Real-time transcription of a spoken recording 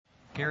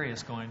Gary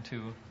is going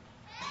to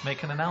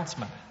make an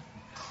announcement.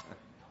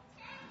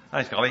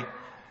 Thanks, Kelly.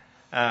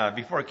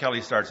 Before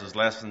Kelly starts his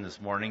lesson this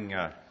morning,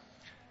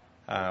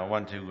 I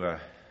want to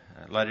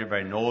let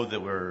everybody know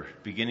that we're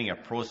beginning a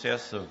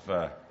process of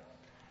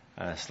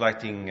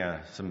selecting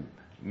some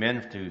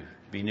men to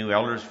be new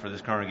elders for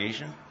this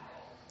congregation.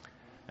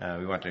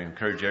 We want to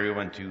encourage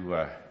everyone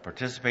to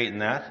participate in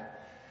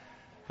that,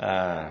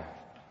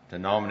 to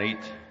nominate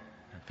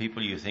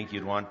people you think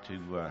you'd want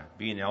to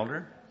be an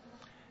elder.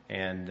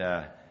 And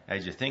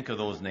as you think of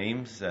those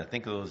names,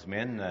 think of those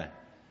men,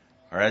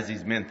 or as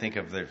these men think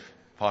of the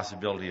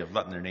possibility of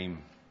letting their name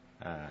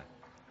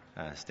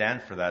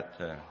stand for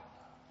that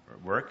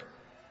work.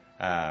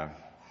 And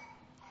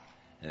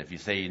if you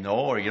say no,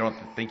 or you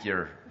don't think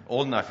you're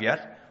old enough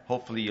yet,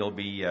 hopefully you'll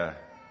be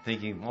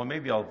thinking, well,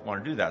 maybe I'll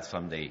want to do that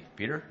someday,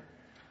 Peter,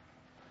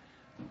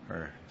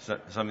 or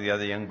some of the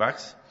other young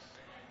bucks.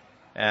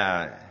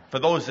 For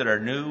those that are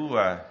new,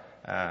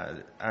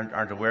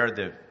 aren't aware,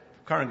 the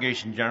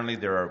congregation generally,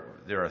 there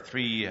are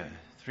three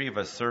of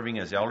us serving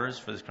as elders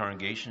for this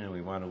congregation, and we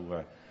want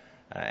to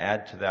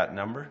add to that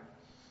number.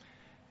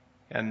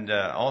 And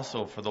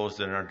also for those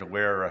that aren't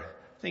aware, I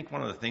think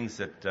one of the things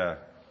that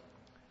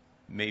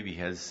maybe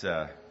has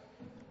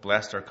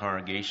blessed our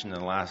congregation in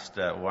the last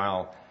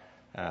while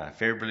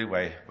favorably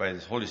by the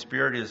Holy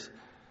Spirit is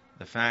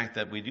the fact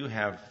that we do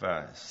have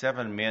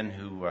 7 men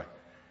who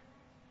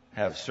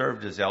have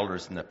served as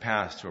elders in the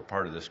past who are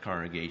part of this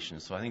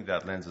congregation. So I think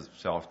that lends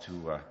itself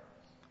to a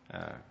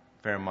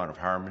fair amount of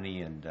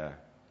harmony and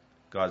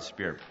God's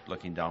Spirit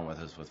looking down with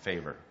us with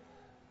favor.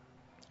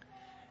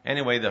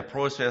 Anyway, the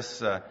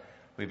process,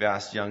 we've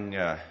asked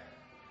young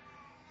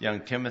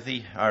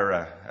Timothy,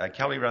 or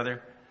Kelly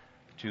rather,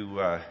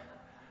 to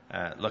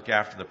look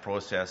after the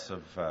process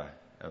of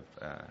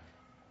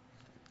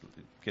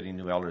getting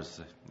new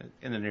elders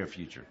in the near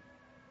future.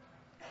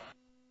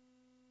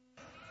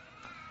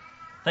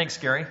 Thanks,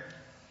 Gary.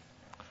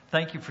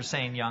 Thank you for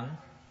saying young.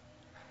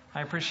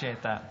 I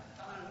appreciate that.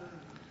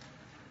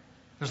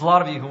 There's a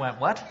lot of you who went,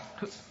 what?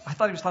 I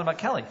thought he was talking about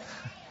Kelly.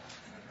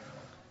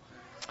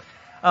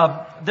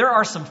 There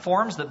are some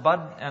forms that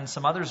Bud and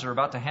some others are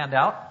about to hand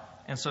out.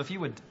 And so if you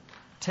would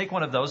take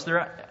one of those,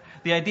 the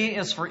idea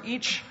is for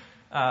each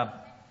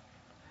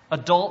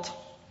adult,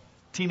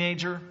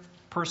 teenager,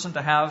 person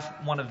to have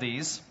one of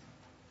these.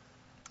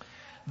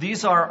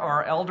 These are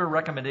our elder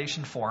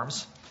recommendation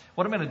forms.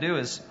 What I'm going to do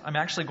is I'm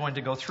actually going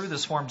to go through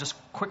this form just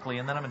quickly,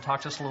 and then I'm going to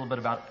talk just a little bit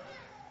about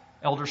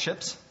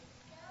elderships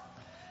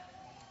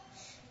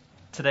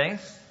today.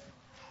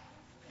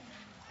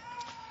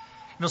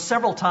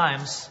 Several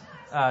times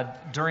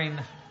during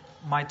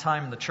my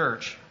time in the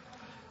church,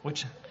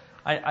 which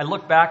I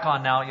look back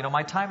on now,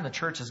 my time in the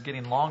church is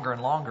getting longer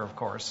and longer, of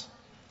course.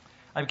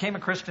 I became a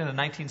Christian in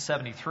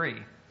 1973,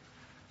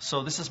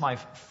 so this is my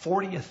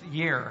 40th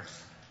year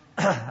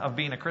of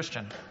being a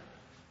Christian.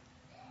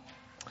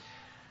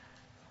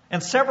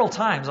 And several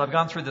times I've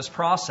gone through this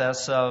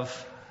process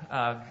of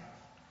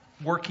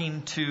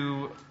working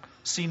to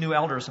see new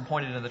elders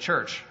appointed in the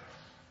church.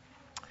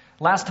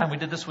 Last time we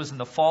did this was in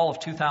the fall of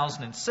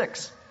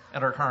 2006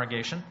 at our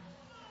congregation.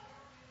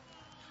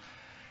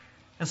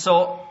 And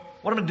so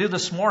what I'm going to do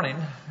this morning,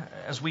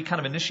 as we kind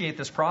of initiate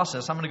this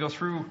process, I'm going to go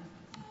through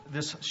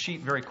this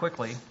sheet very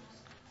quickly,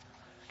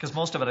 because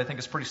most of it I think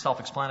is pretty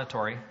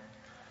self-explanatory.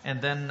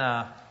 And then,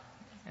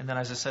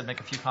 as I said,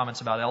 make a few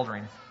comments about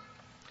eldering.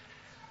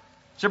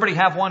 Does everybody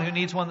have one who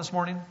needs one this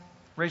morning?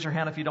 Raise your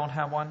hand if you don't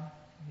have one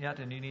yet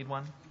and you need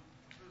one.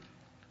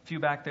 A few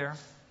back there.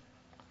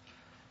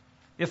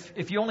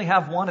 If you only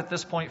have one at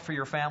this point for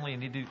your family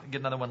and you need to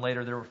get another one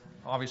later, there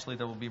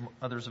will be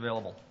others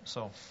available.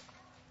 So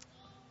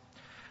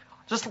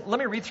just let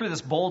me read through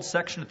this bold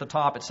section at the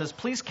top. It says,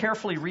 please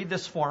carefully read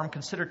this form,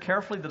 consider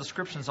carefully the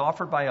descriptions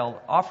offered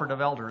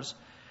of elders,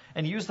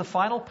 and use the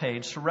final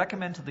page to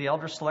recommend to the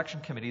Elder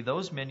Selection Committee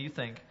those men you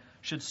think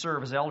should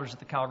serve as elders at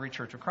the Calvary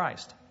Church of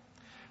Christ.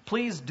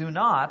 Please do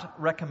not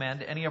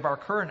recommend any of our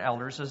current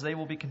elders, as they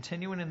will be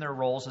continuing in their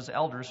roles as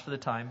elders for the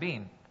time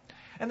being.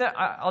 And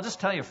I'll just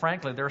tell you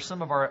frankly, there are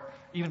some of our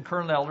even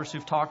current elders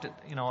who've talked,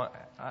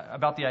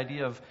 about the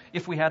idea of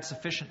if we had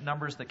sufficient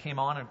numbers that came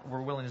on and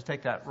were willing to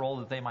take that role,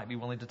 that they might be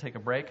willing to take a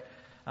break.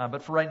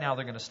 But for right now,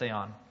 they're going to stay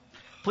on.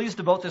 Please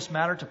devote this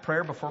matter to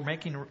prayer before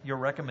making your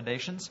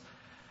recommendations.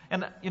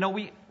 And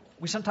we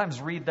sometimes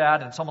read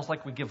that, and it's almost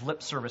like we give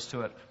lip service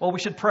to it. Well,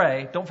 we should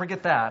pray. Don't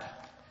forget that.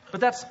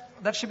 But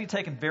that should be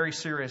taken very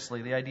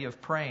seriously, the idea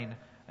of praying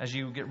as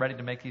you get ready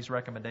to make these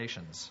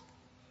recommendations.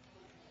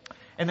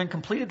 And then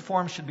completed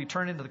forms should be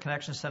turned into the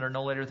Connection Center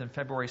no later than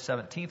February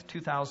 17th,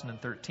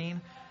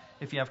 2013.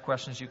 If you have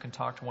questions, you can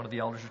talk to one of the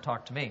elders or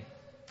talk to me.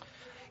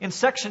 In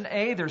Section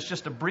A, there's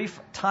just a brief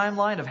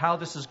timeline of how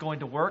this is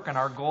going to work, and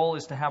our goal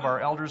is to have our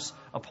new elders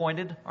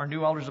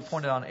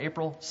appointed on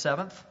April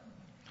 7th.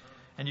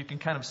 And you can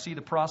kind of see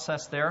the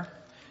process there.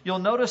 You'll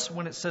notice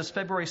when it says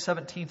February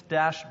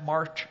 17th -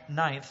 March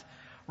 9th,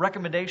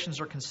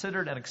 recommendations are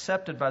considered and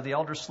accepted by the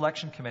Elder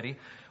Selection Committee.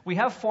 We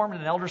have formed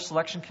an Elder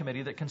Selection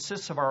Committee that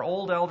consists of our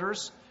old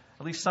elders,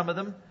 at least some of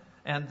them,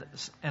 and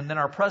then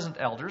our present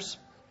elders.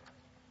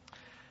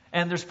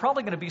 And there's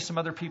probably going to be some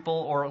other people,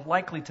 or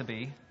likely to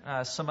be,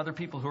 some other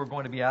people who are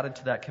going to be added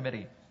to that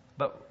committee.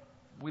 But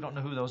we don't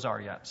know who those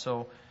are yet.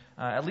 So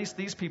at least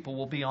these people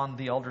will be on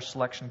the elder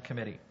selection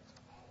committee.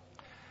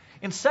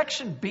 In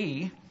section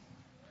B,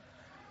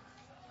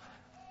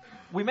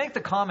 we make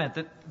the comment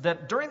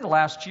that during the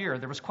last year,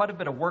 there was quite a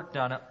bit of work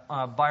done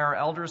by our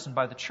elders and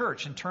by the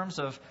church in terms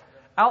of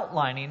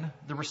outlining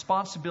the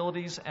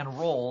responsibilities and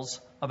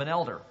roles of an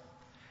elder.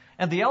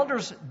 And the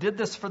elders did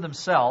this for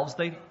themselves.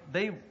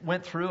 They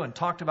went through and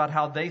talked about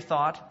how they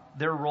thought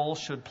their role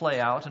should play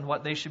out and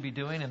what they should be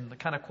doing and the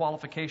kind of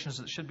qualifications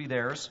that should be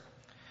theirs.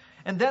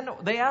 And then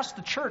they asked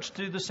the church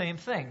to do the same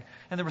thing.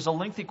 And there was a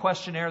lengthy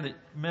questionnaire that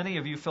many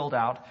of you filled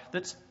out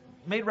that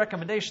made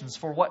recommendations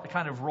for what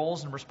kind of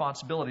roles and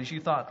responsibilities you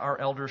thought our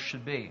elders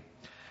should be.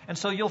 And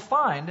so you'll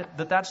find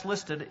that that's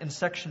listed in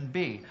section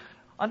B.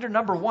 Under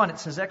number 1, it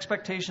says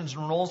expectations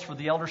and roles for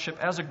the eldership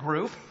as a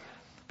group.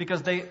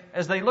 Because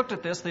as they looked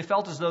at this, they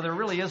felt as though there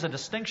really is a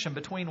distinction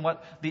between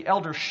what the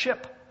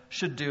eldership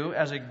should do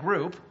as a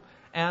group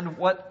and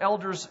what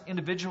elders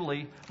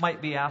individually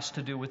might be asked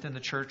to do within the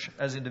church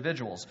as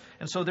individuals.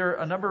 And so there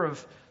are a number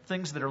of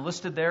things that are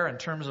listed there in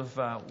terms of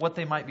what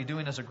they might be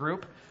doing as a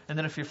group. And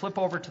then if you flip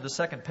over to the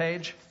second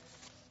page,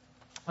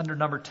 under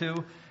number 2,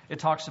 it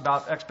talks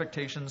about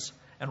expectations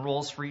and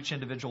roles for each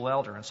individual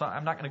elder. And so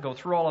I'm not going to go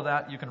through all of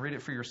that. You can read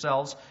it for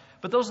yourselves.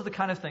 But those are the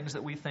kind of things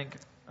that we think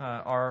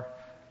are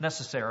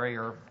necessary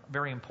or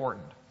very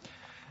important.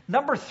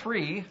 Number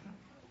 3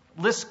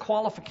 lists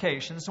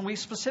qualifications, and we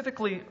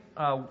specifically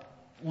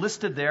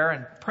listed there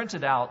and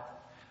printed out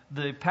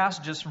the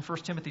passages from 1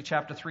 Timothy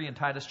chapter 3 and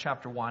Titus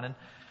chapter 1. And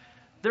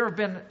there have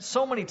been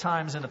so many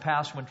times in the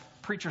past when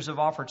preachers have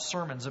offered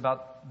sermons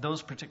about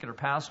those particular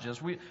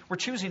passages. We're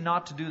choosing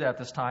not to do that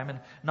this time and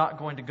not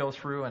going to go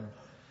through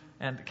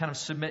and kind of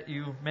submit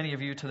many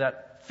of you, to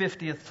that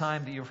 50th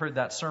time that you've heard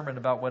that sermon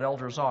about what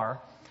elders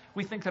are.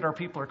 We think that our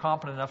people are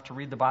competent enough to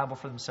read the Bible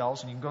for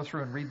themselves, and you can go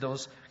through and read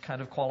those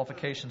kind of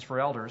qualifications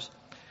for elders.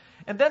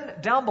 And then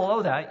down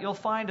below that, you'll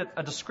find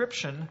a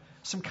description,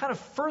 some kind of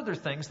further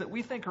things that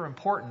we think are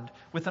important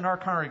within our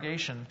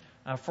congregation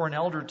for an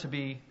elder to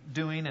be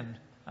doing, and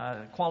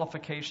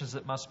qualifications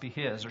that must be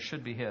his or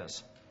should be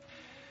his.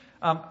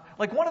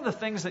 Like one of the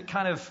things that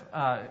kind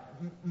of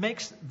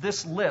makes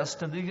this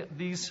list and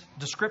these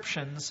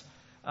descriptions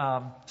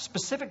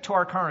specific to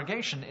our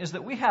congregation is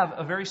that we have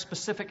a very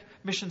specific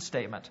mission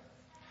statement,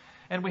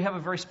 and we have a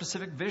very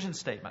specific vision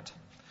statement,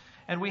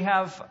 and we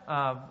have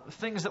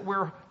things that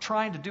we're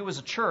trying to do as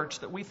a church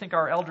that we think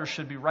our elders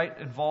should be right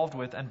involved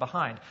with and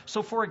behind.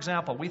 So, for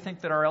example, we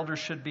think that our elders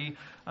should be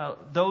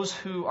those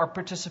who are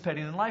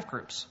participating in life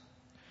groups,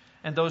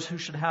 and those who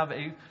should have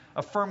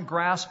a firm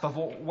grasp of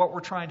what we're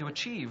trying to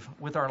achieve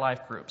with our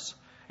life groups,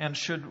 and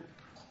should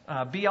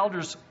be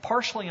elders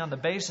partially on the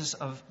basis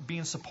of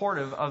being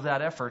supportive of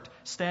that effort,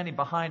 standing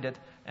behind it,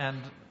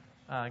 and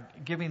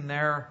giving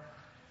their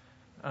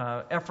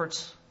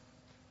efforts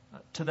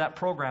to that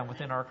program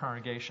within our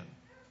congregation.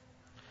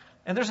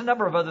 And there's a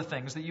number of other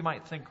things that you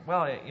might think,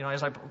 well,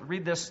 as I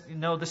read this,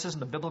 this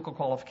isn't a biblical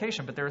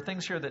qualification, but there are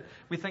things here that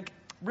we think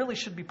really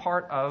should be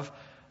part of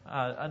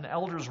an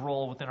elder's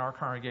role within our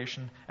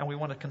congregation, and we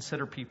want to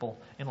consider people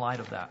in light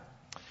of that.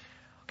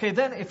 Okay,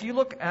 then if you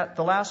look at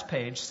the last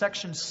page,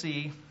 section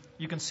C,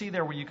 you can see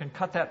there where you can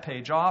cut that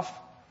page off.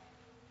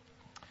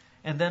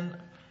 And then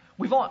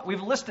we've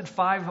listed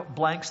 5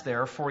 blanks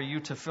there for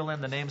you to fill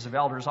in the names of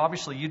elders.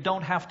 Obviously, you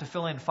don't have to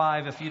fill in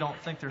 5 if you don't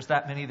think there's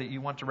that many that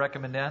you want to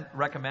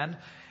recommend.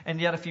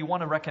 And yet, if you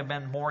want to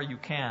recommend more, you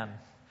can.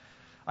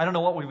 I don't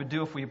know what we would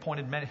do if we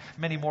appointed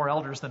many more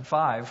elders than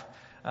 5.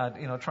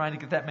 Trying to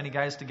get that many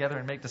guys together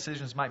and make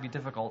decisions might be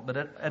difficult. But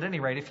at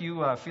any rate, if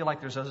you feel like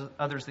there's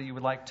others that you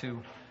would like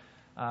to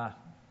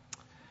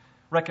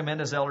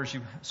recommend as elders,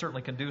 you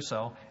certainly can do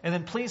so. And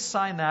then please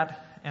sign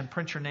that and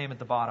print your name at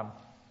the bottom.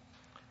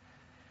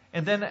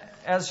 And then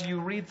as you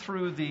read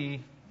through the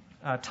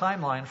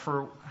timeline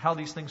for how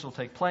these things will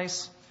take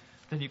place,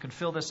 then you can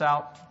fill this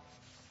out.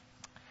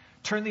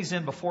 Turn these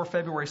in before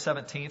February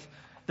 17th.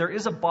 There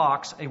is a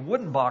box, a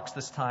wooden box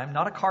this time,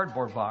 not a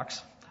cardboard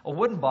box, a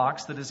wooden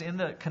box that is in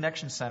the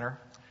connection center,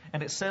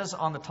 and it says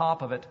on the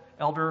top of it,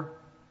 Elder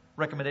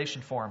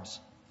Recommendation Forms.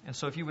 And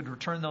so if you would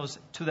return those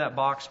to that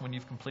box when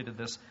you've completed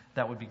this,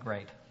 that would be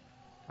great.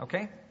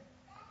 Okay?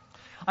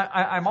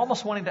 I'm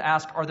almost wanting to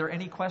ask, are there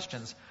any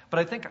questions? But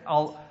I think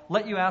I'll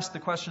let you ask the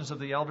questions of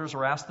the elders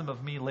or ask them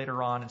of me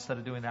later on instead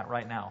of doing that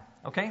right now.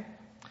 Okay?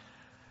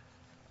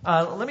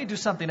 Let me do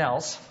something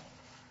else.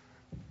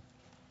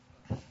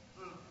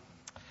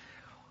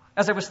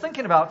 As I was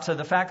thinking about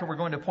the fact that we're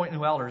going to appoint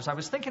new elders, I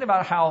was thinking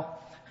about how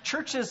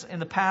churches in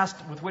the past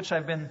with which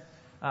I've been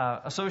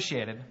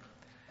associated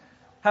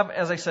have,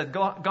 as I said,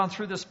 gone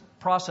through this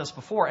process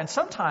before. And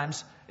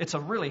sometimes it's a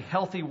really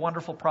healthy,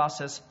 wonderful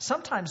process.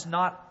 Sometimes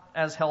not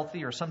as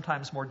healthy or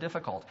sometimes more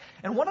difficult.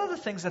 And one of the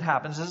things that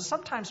happens is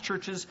sometimes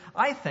churches,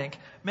 I think,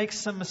 make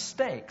some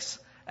mistakes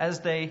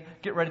as they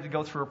get ready to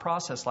go through a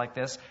process like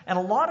this. And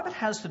a lot of it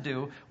has to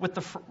do with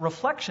the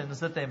reflections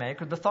that they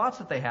make or the thoughts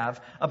that they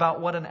have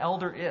about what an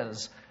elder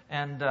is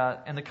and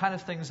the kind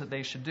of things that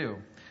they should do.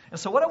 And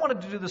so what I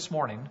wanted to do this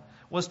morning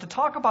was to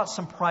talk about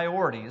some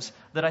priorities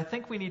that I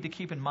think we need to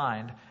keep in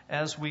mind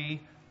as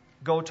we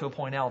go to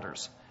appoint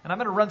elders. And I'm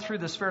going to run through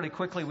this fairly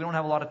quickly. We don't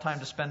have a lot of time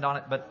to spend on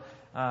it, but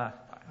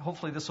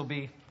hopefully this will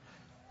be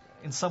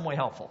in some way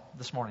helpful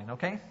this morning,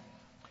 okay?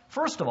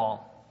 First of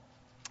all,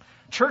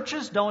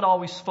 churches don't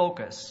always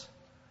focus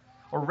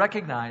or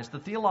recognize the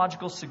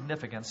theological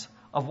significance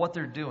of what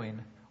they're doing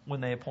when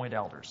they appoint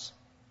elders.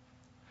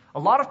 A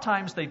lot of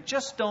times they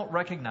just don't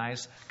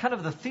recognize kind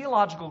of the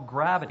theological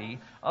gravity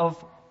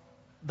of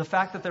the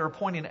fact that they're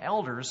appointing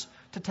elders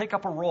to take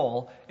up a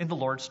role in the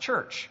Lord's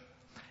church.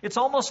 It's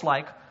almost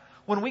like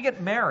when we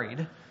get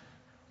married,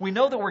 we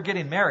know that we're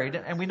getting married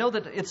and we know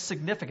that it's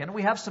significant.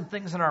 We have some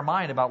things in our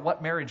mind about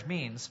what marriage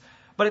means.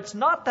 But it's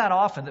not that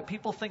often that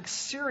people think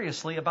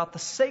seriously about the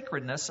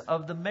sacredness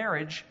of the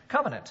marriage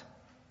covenant,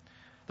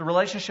 the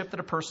relationship that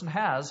a person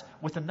has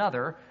with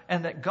another,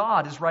 and that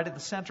God is right at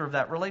the center of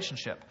that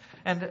relationship.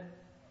 And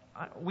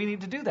we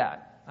need to do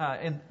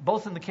that,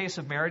 both in the case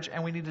of marriage,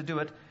 and we need to do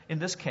it in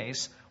this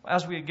case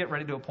as we get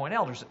ready to appoint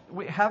elders.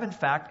 We have, in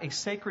fact, a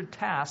sacred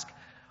task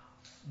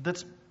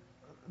that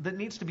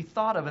needs to be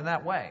thought of in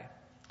that way.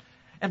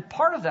 And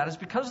part of that is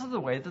because of the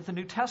way that the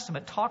New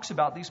Testament talks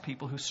about these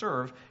people who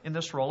serve in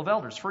this role of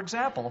elders. For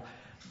example,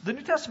 the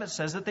New Testament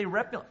says that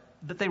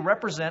they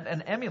represent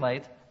and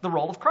emulate the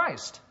role of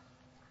Christ.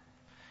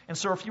 And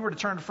so if you were to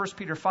turn to 1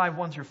 Peter 5,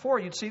 1 through 4,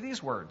 you'd see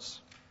these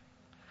words.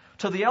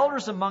 To the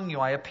elders among you,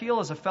 I appeal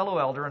as a fellow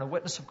elder and a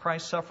witness of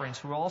Christ's sufferings,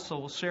 who also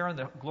will share in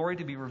the glory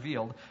to be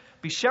revealed.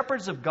 Be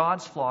shepherds of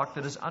God's flock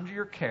that is under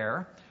your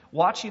care,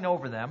 watching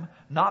over them,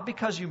 not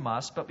because you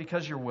must, but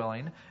because you're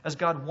willing, as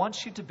God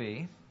wants you to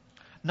be,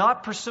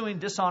 not pursuing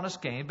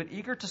dishonest gain, but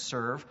eager to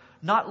serve,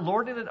 not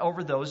lording it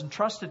over those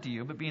entrusted to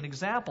you, but being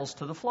examples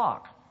to the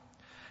flock.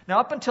 Now,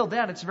 up until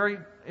then,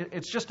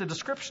 it's just a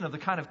description of the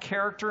kind of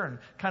character and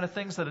kind of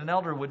things that an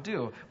elder would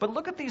do. But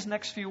look at these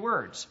next few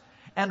words.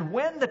 And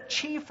when the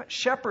chief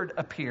shepherd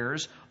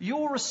appears, you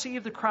will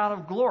receive the crown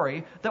of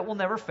glory that will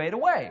never fade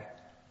away.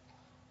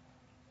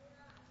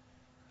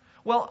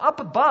 Well, up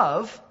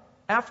above,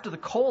 after the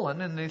colon,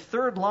 in the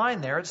third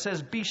line there, it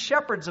says, be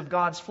shepherds of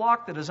God's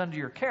flock that is under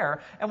your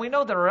care. And we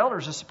know that our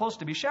elders are supposed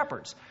to be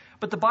shepherds.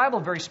 But the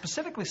Bible very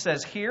specifically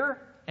says here,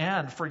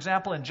 and for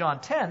example in John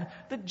 10,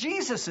 that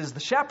Jesus is the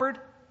shepherd.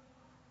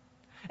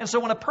 And so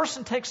when a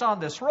person takes on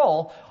this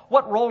role,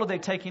 what role are they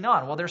taking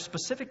on? Well, they're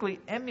specifically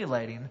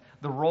emulating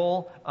the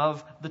role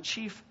of the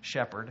chief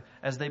shepherd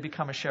as they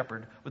become a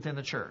shepherd within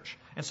the church.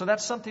 And so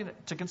that's something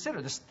to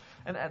consider.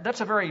 And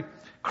that's a very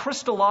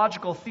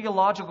Christological,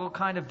 theological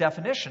kind of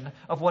definition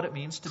of what it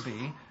means to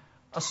be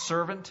a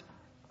servant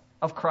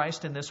of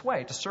Christ in this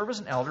way. To serve as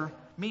an elder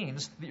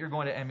means that you're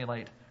going to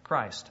emulate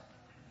Christ.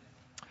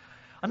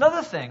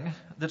 Another thing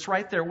that's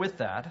right there with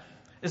that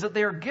is that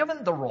they are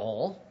given the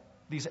role,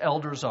 these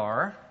elders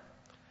are,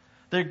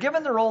 they're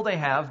given the role they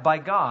have by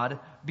God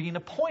being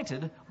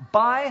appointed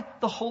by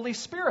the Holy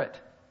Spirit.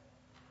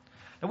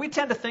 Now, we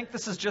tend to think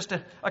this is just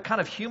a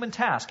kind of human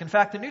task. In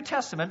fact, the New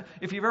Testament,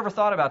 if you've ever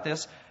thought about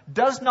this,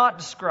 does not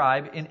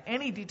describe in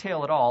any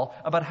detail at all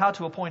about how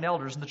to appoint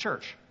elders in the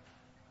church.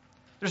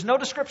 There's no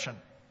description.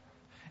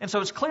 And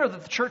so it's clear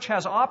that the church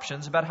has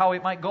options about how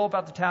it might go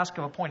about the task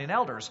of appointing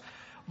elders.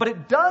 But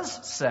it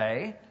does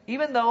say,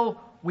 even though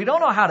we don't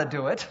know how to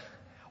do it,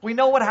 we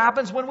know what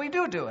happens when we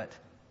do it.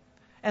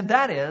 And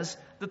that is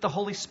that the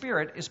Holy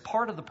Spirit is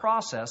part of the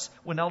process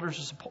when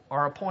elders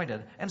are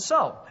appointed. And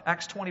so,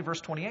 Acts 20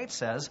 verse 28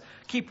 says,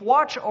 keep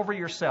watch over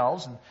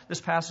yourselves, and this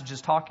passage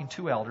is talking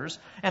to elders,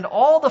 and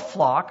all the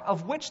flock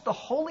of which the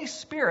Holy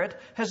Spirit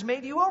has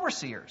made you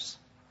overseers.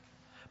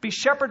 Be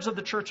shepherds of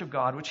the church of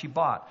God, which he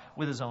bought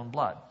with his own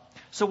blood.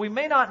 So we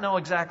may not know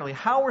exactly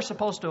how we're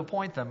supposed to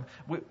appoint them,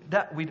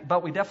 but we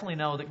definitely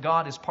know that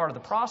God is part of the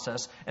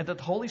process and that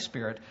the Holy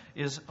Spirit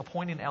is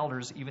appointing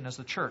elders even as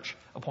the church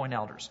appoint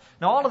elders.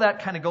 Now all of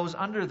that kind of goes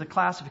under the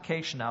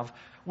classification of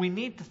we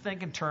need to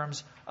think in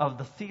terms of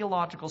the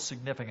theological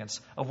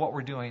significance of what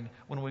we're doing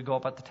when we go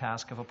about the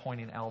task of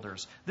appointing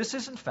elders. This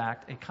is in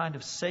fact a kind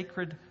of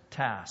sacred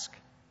task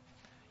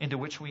into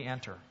which we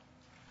enter.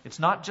 It's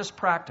not just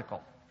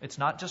practical. It's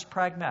not just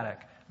pragmatic.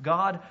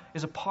 God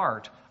is a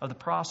part of the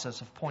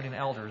process of appointing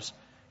elders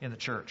in the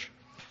church.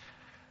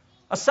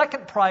 A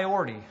second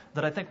priority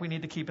that I think we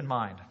need to keep in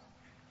mind.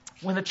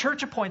 When the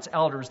church appoints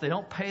elders, they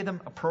don't pay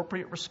them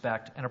appropriate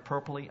respect and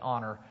appropriately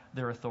honor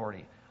their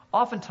authority.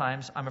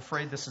 Oftentimes, I'm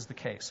afraid this is the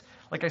case.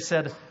 Like I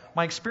said,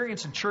 my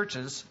experience in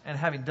churches, and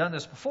having done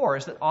this before,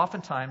 is that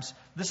oftentimes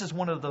this is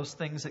one of those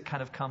things that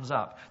kind of comes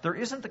up. There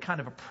isn't the kind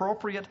of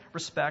appropriate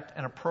respect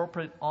and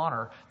appropriate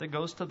honor that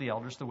goes to the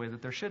elders the way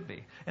that there should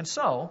be. And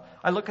so,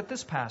 I look at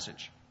this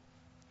passage.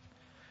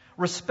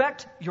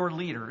 Respect your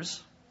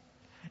leaders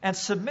and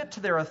submit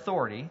to their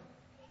authority,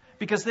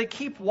 because they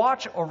keep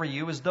watch over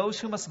you as those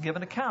who must give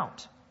an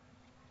account.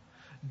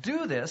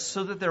 Do this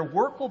so that their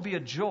work will be a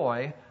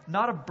joy,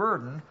 not a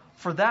burden,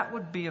 for that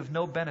would be of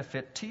no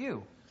benefit to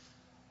you.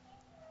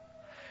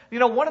 You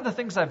know, one of the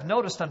things I've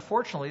noticed,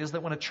 unfortunately, is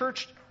that when a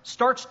church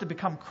starts to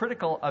become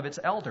critical of its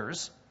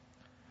elders,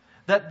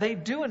 that they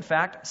do, in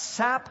fact,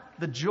 sap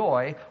the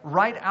joy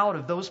right out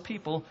of those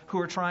people who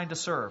are trying to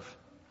serve.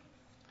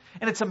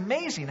 And it's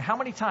amazing how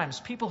many times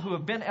people who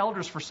have been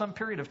elders for some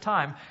period of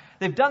time,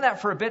 they've done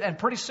that for a bit, and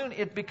pretty soon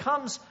it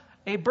becomes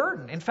a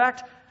burden. In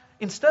fact,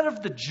 instead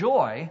of the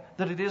joy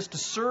that it is to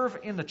serve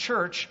in the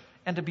church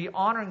and to be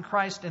honoring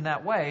Christ in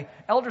that way,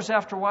 elders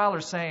after a while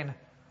are saying,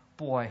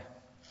 boy,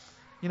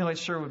 you know, it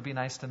sure would be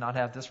nice to not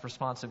have this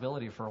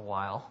responsibility for a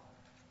while.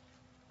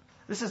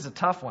 This is a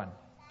tough one.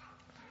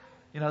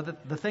 You know,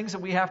 the things that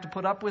we have to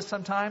put up with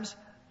sometimes,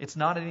 it's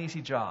not an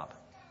easy job.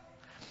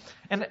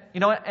 And, you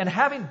know, and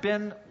having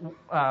been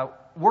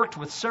worked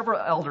with several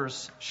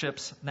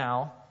elderships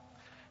now,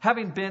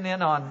 having been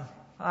in on,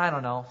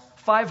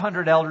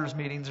 500 elders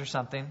meetings or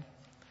something,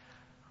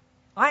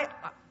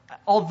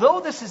 although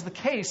this is the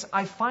case,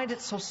 I find it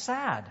so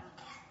sad.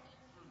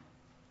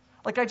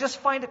 Like, I just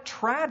find it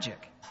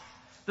tragic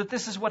that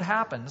this is what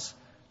happens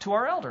to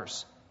our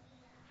elders.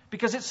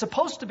 Because it's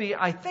supposed to be,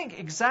 I think,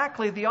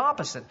 exactly the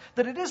opposite.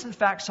 That it is, in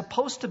fact,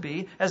 supposed to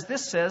be, as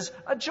this says,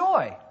 a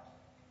joy.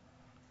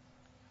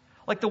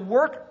 Like the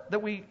work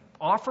that we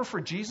offer for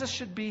Jesus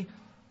should be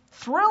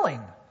thrilling.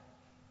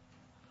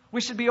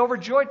 We should be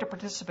overjoyed to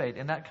participate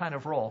in that kind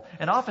of role.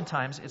 And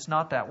oftentimes, it's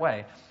not that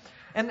way.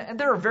 And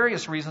there are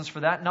various reasons for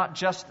that, not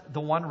just the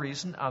one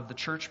reason of the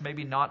church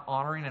maybe not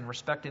honoring and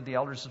respecting the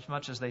elders as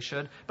much as they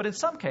should, but in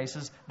some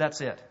cases, that's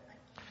it.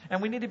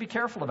 And we need to be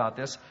careful about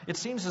this. It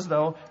seems as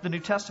though the New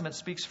Testament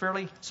speaks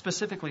fairly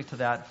specifically to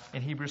that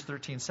in Hebrews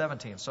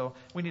 13:17. So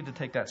we need to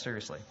take that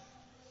seriously.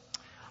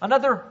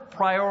 Another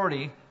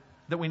priority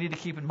that we need to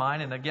keep in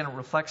mind, and again, it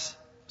reflects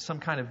some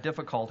kind of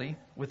difficulty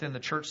within the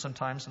church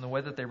sometimes in the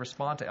way that they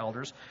respond to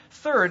elders.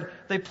 Third,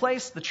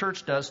 the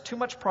church does too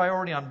much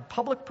priority on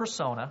public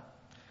persona,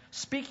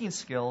 speaking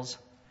skills,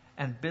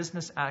 and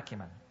business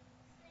acumen.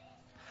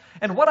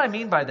 And what I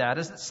mean by that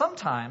is that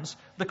sometimes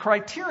the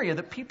criteria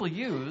that people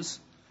use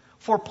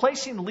for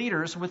placing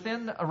leaders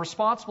within a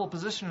responsible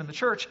position in the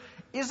church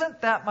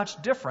isn't that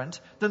much different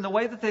than the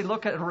way that they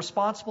look at a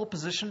responsible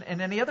position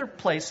in any other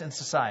place in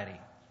society.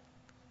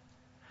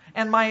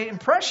 And my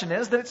impression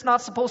is that it's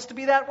not supposed to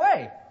be that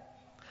way.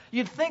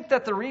 You'd think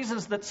that the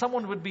reasons that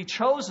someone would be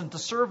chosen to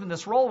serve in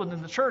this role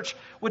within the church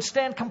would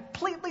stand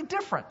completely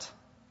different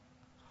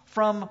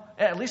from,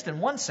 at least in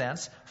one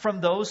sense,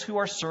 from those who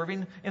are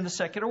serving in the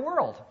secular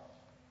world.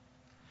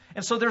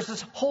 And so there's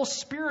this whole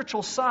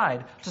spiritual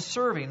side to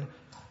serving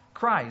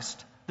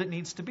Christ that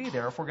needs to be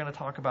there if we're going to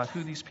talk about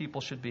who these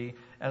people should be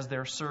as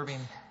they're serving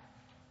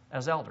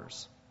as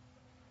elders.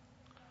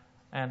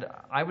 And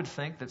I would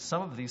think that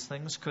some of these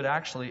things could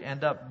actually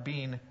end up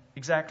being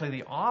exactly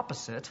the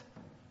opposite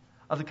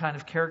of the kind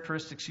of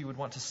characteristics you would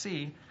want to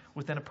see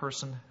within a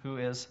person who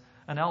is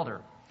an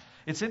elder.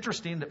 It's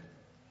interesting that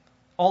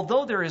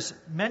although there is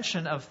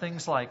mention of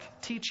things like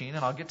teaching,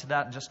 and I'll get to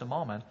that in just a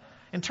moment,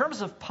 in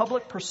terms of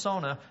public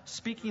persona,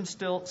 speaking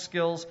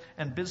skills,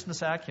 and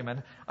business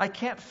acumen, I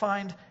can't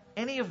find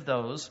any of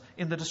those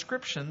in the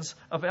descriptions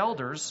of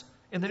elders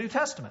in the New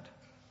Testament.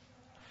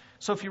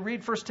 So if you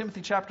read 1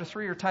 Timothy chapter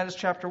 3 or Titus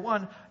chapter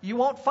 1, you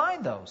won't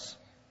find those.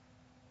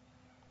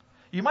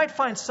 You might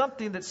find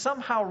something that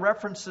somehow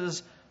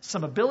references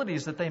some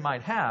abilities that they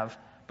might have,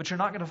 but you're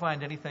not going to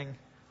find anything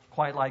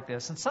quite like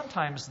this. And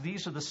sometimes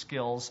these are the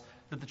skills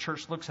that the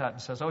church looks at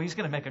and says, oh, he's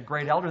going to make a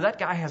great elder. That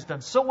guy has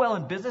done so well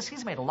in business.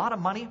 He's made a lot of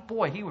money.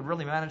 Boy, he would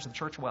really manage the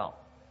church well.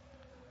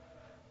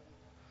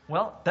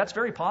 Well, that's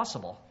very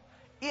possible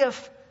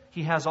if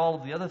he has all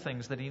of the other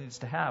things that he needs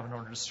to have in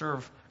order to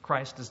serve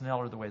Christ as an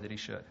elder the way that he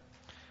should.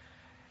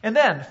 And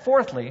then,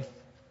 fourthly,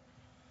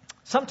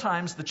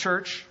 sometimes the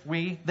church,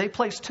 they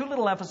place too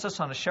little emphasis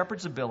on a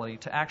shepherd's ability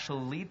to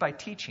actually lead by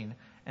teaching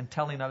and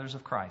telling others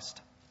of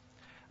Christ.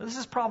 Now, this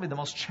is probably the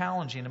most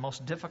challenging and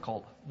most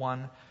difficult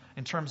one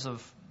in terms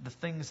of the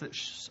things that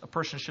a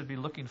person should be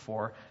looking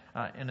for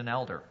in an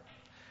elder.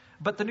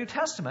 But the New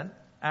Testament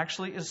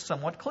actually is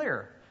somewhat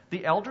clear.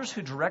 The elders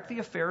who direct the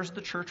affairs of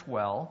the church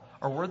well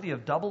are worthy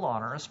of double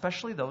honor,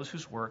 especially those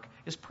whose work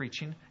is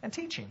preaching and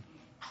teaching.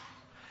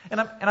 And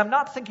I'm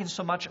not thinking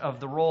so much of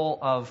the role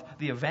of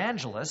the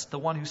evangelist, the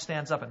one who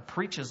stands up and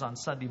preaches on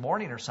Sunday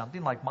morning or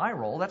something like my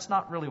role. That's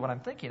not really what I'm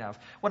thinking of.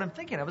 What I'm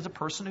thinking of is a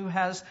person who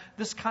has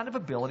this kind of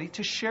ability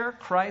to share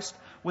Christ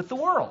with the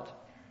world,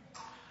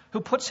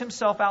 who puts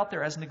himself out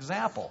there as an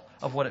example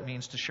of what it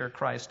means to share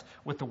Christ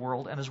with the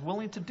world and is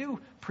willing to do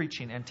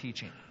preaching and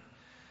teaching.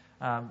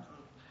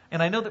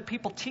 And I know that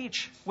people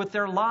teach with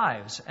their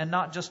lives and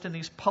not just in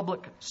these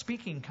public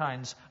speaking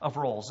kinds of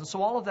roles. And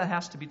so all of that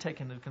has to be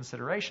taken into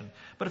consideration.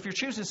 But if you're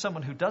choosing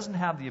someone who doesn't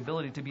have the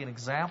ability to be an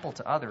example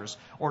to others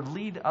or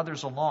lead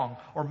others along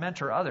or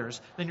mentor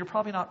others, then you're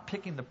probably not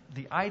picking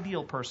the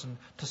ideal person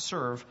to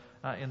serve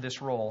in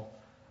this role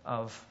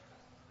of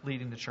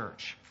leading the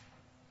church.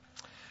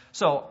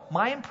 So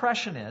my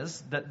impression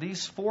is that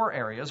these four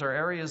areas are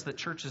areas that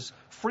churches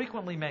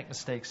frequently make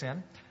mistakes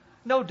in.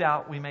 No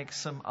doubt we make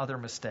some other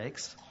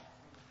mistakes,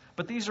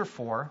 but these are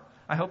 4.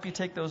 I hope you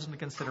take those into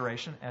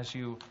consideration as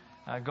you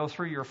go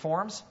through your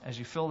forms, as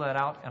you fill that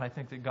out, and I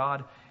think that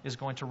God is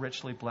going to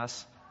richly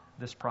bless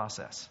this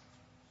process.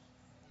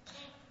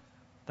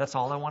 That's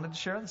all I wanted to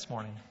share this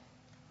morning.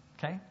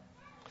 Okay?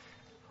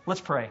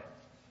 Let's pray.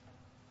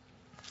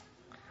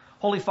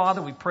 Holy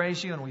Father, we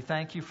praise you and we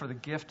thank you for the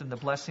gift and the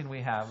blessing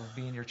we have of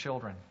being your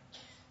children.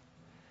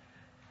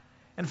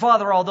 And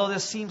Father, although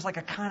this seems like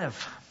a kind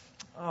of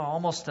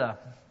almost a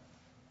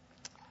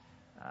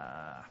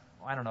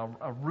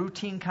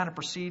routine kind of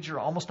procedure,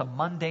 almost a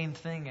mundane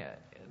thing,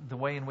 the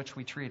way in which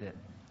we treat it,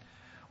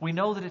 we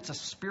know that it's a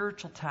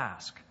spiritual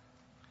task.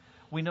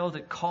 We know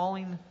that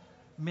calling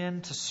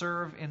men to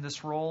serve in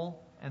this role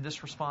and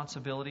this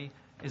responsibility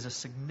is a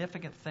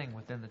significant thing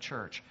within the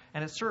church.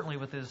 And it certainly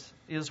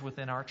is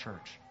within our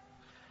church.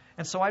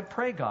 And so I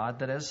pray, God,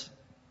 that as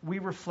we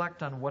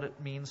reflect on what it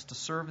means to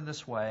serve in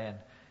this way, and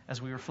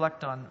as we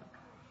reflect on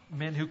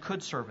men who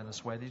could serve in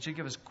this way, that you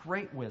give us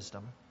great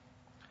wisdom.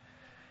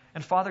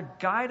 And Father,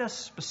 guide us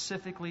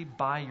specifically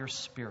by your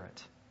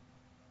Spirit.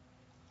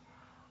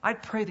 I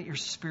pray that your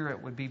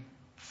Spirit would be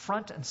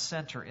front and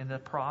center in the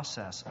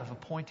process of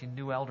appointing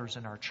new elders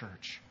in our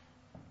church.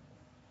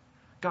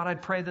 God, I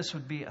pray this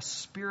would be a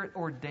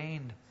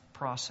Spirit-ordained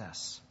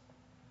process,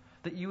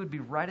 that you would be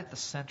right at the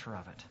center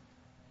of it,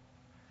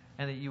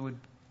 and that you would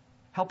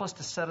help us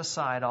to set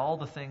aside all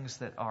the things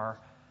that are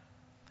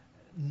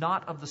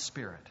not of the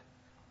Spirit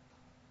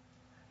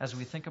as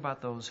we think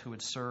about those who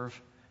would serve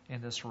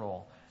in this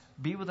role.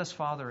 Be with us,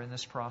 Father, in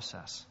this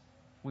process.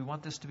 We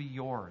want this to be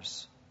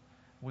yours.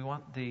 We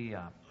want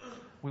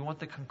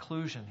the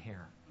conclusion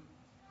here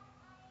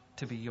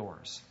to be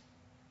yours.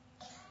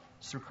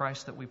 It's through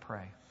Christ that we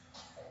pray.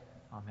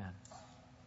 Amen.